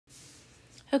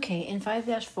Okay, in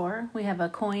 5-4, we have a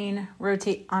coin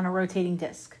rotate on a rotating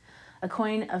disc. A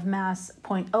coin of mass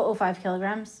 0.005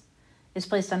 kilograms is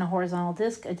placed on a horizontal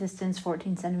disc, a distance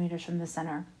 14 centimeters from the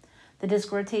center. The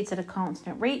disc rotates at a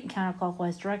constant rate in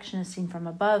counterclockwise direction as seen from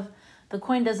above. The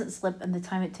coin doesn't slip, and the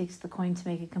time it takes the coin to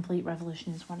make a complete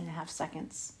revolution is 1.5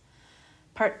 seconds.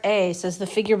 Part A says the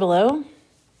figure below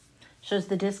shows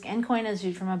the disc and coin as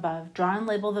viewed from above. Draw and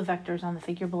label the vectors on the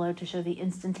figure below to show the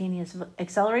instantaneous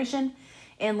acceleration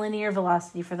and linear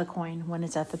velocity for the coin when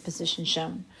it's at the position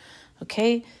shown.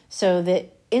 Okay, so the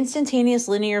instantaneous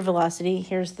linear velocity,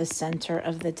 here's the center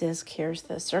of the disc, here's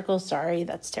the circle, sorry,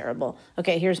 that's terrible.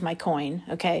 Okay, here's my coin,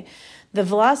 okay. The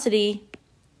velocity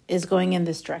is going in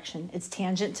this direction. It's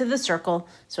tangent to the circle,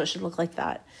 so it should look like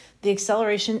that. The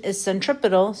acceleration is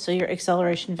centripetal, so your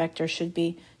acceleration vector should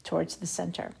be towards the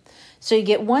center. So you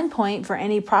get 1 point for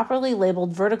any properly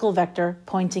labeled vertical vector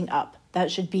pointing up.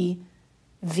 That should be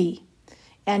V.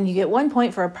 And you get 1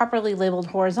 point for a properly labeled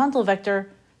horizontal vector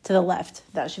to the left.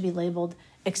 That should be labeled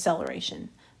acceleration.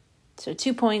 So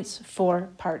 2 points for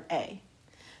part A.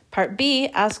 Part B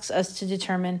asks us to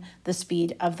determine the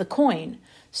speed of the coin.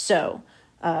 So,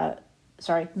 the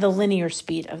linear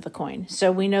speed of the coin.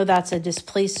 So we know that's a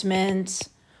displacement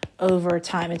over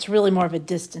time. It's really more of a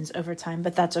distance over time,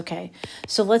 but that's okay.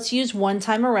 So let's use one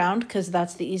time around because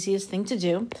that's the easiest thing to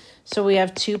do. So we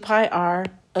have 2 pi r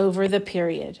over the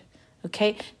period.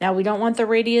 Okay, now we don't want the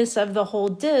radius of the whole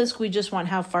disk, we just want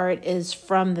how far it is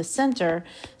from the center.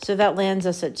 So that lands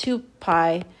us at 2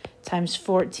 pi times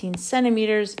 14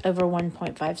 centimeters over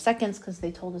 1.5 seconds, because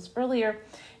they told us earlier,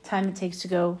 time it takes to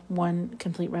go one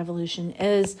complete revolution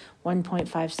is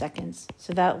 1.5 seconds.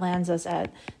 So that lands us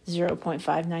at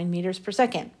 0.59 meters per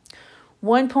second.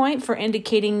 1 point for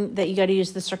indicating that you got to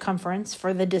use the circumference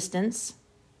for the distance,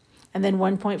 and then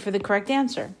 1 point for the correct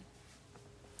answer.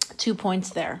 2 points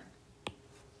there.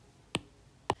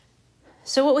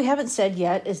 So what we haven't said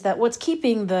yet is that what's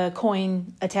keeping the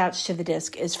coin attached to the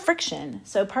disc is friction.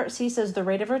 So part C says the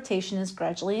rate of rotation is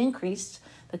gradually increased.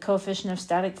 The coefficient of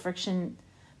static friction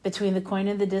between the coin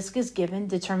and the disc is given.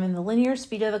 Determine the linear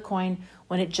speed of the coin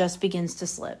when it just begins to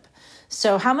slip.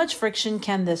 So how much friction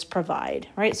can this provide,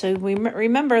 right? So we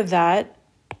remember that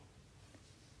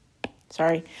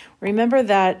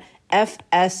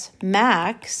Fs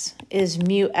max is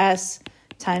mu s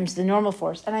times the normal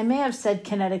force. And I may have said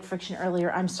kinetic friction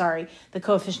earlier. I'm sorry. The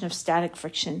coefficient of static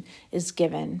friction is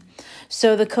given.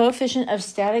 So the coefficient of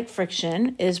static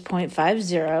friction is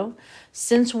 0.50.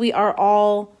 Since we are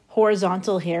all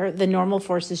horizontal here, the normal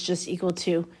force is just equal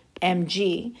to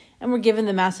mg. And we're given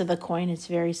the mass of the coin. It's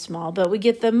very small. But we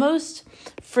get the most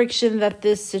friction that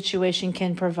this situation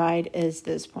can provide is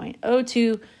this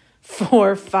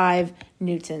 0.0245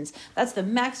 newtons. That's the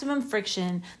maximum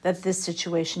friction that this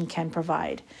situation can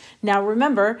provide. Now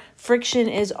remember, friction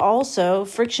is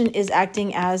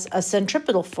acting as a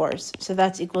centripetal force. So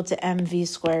that's equal to mv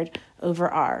squared over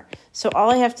r. So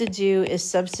all I have to do is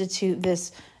substitute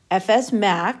this Fs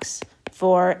max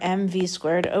for mv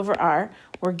squared over r.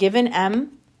 We're given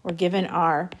m, we're given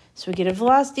r. So we get a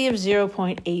velocity of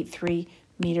 0.83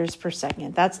 meters per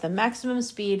second. That's the maximum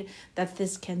speed that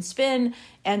this can spin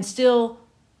and still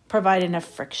provide enough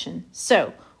friction.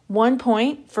 So 1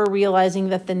 point for realizing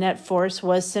that the net force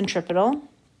was centripetal.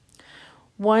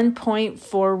 1 point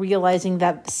for realizing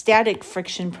that static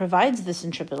friction provides the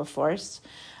centripetal force.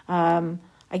 I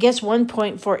guess 1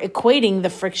 point for equating the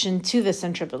friction to the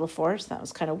centripetal force. That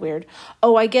was kind of weird.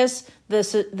 Oh, I guess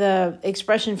the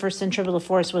expression for centripetal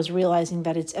force was realizing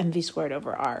that it's mv squared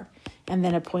over r. And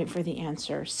then a point for the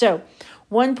answer. So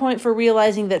 1 point for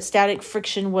realizing that static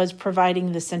friction was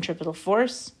providing the centripetal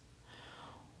force.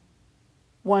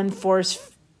 1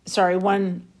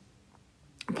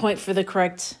 point for the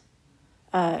correct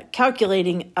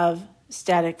calculating of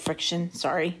static friction,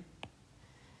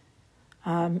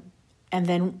 and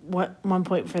then 1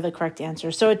 point for the correct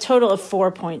answer. So a total of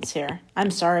 4 points here. I'm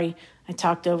sorry, I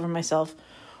talked over myself.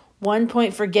 1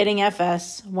 point for getting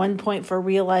Fs, 1 point for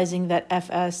realizing that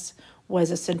Fs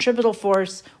was a centripetal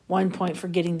force, 1 point for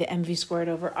getting the mv squared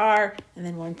over r, and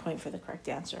then 1 point for the correct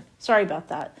answer. Sorry about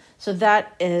that. So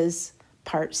that is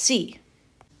part C.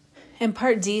 And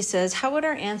part D says, how would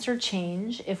our answer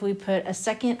change if we put a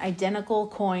second identical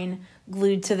coin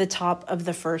glued to the top of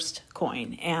the first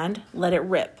coin and let it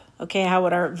rip? Okay, how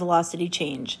would our velocity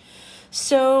change?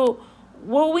 So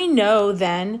what we know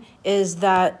then is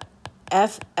that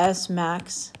Fs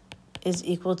max is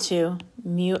equal to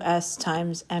mu s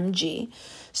times mg.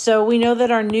 So we know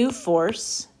that our new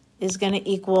force is going to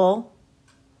equal,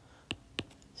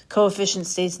 coefficient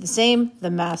stays the same,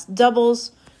 the mass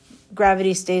doubles,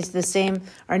 gravity stays the same.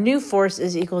 Our new force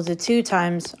is equal to 2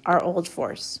 times our old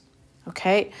force.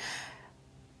 Okay?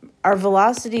 Our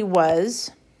velocity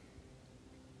was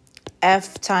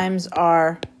F times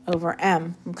R over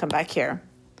M. We'll come back here.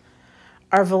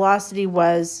 Our velocity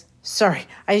was, sorry,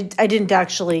 I didn't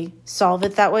actually solve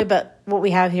it that way, but what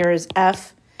we have here is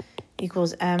F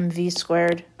equals mv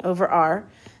squared over r.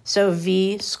 So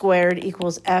v squared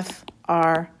equals fr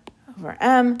over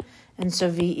m, and so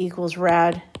v equals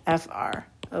rad fr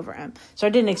over m. So I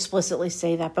didn't explicitly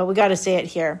say that, but we got to say it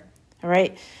here, all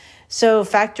right? So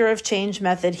factor of change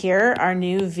method here, our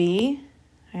new v,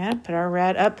 put our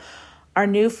rad up. Our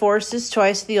new force is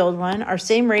twice the old one, our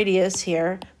same radius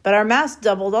here, but our mass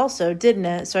doubled also, didn't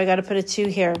it? So I got to put a 2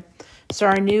 here. So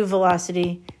our new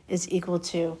velocity is equal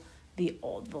to the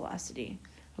old velocity.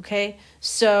 Okay,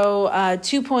 so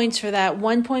 2 points for that.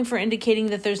 1 point for indicating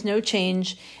that there's no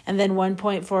change, and then 1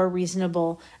 point for a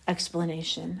reasonable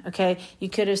explanation. Okay, you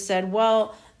could have said,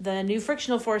 well, the new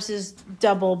frictional force is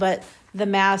double, but the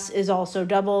mass is also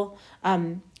double.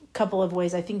 Couple of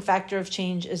ways. I think factor of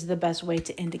change is the best way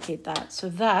to indicate that. So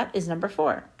that is number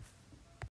 4.